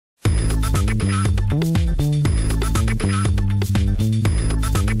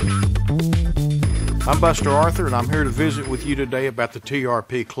Buster Arthur, and I'm here to visit with you today about the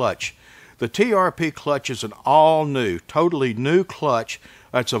TRP Clutch. The TRP Clutch is an all-new, totally new clutch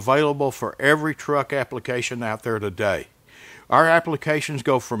that's available for every truck application out there today. Our applications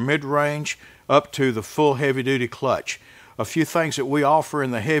go from mid-range up to the full heavy-duty clutch. A few things that we offer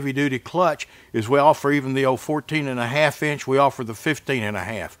in the heavy-duty clutch is we offer even the old 14.5 inch, we offer the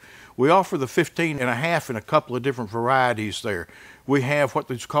 15.5. We offer the 15.5 in a couple of different varieties there. We have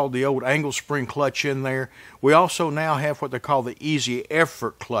what is called the old angle spring clutch in there. We also now have what they call the easy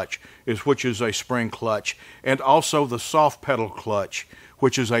effort clutch, which is a spring clutch, and also the soft pedal clutch,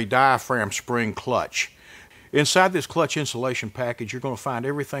 which is a diaphragm spring clutch. Inside this clutch insulation package, you're going to find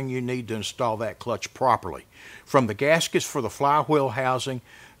everything you need to install that clutch properly. From the gaskets for the flywheel housing,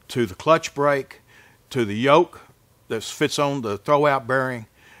 to the clutch brake, to the yoke that fits on the throwout bearing,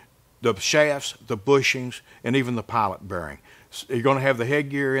 the shafts, the bushings, and even the pilot bearing. You're going to have the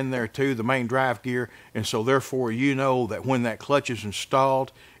headgear in there too, the main drive gear, and so therefore you know that when that clutch is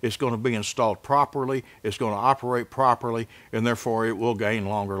installed, it's going to be installed properly, it's going to operate properly, and therefore it will gain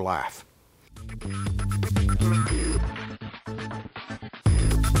longer life.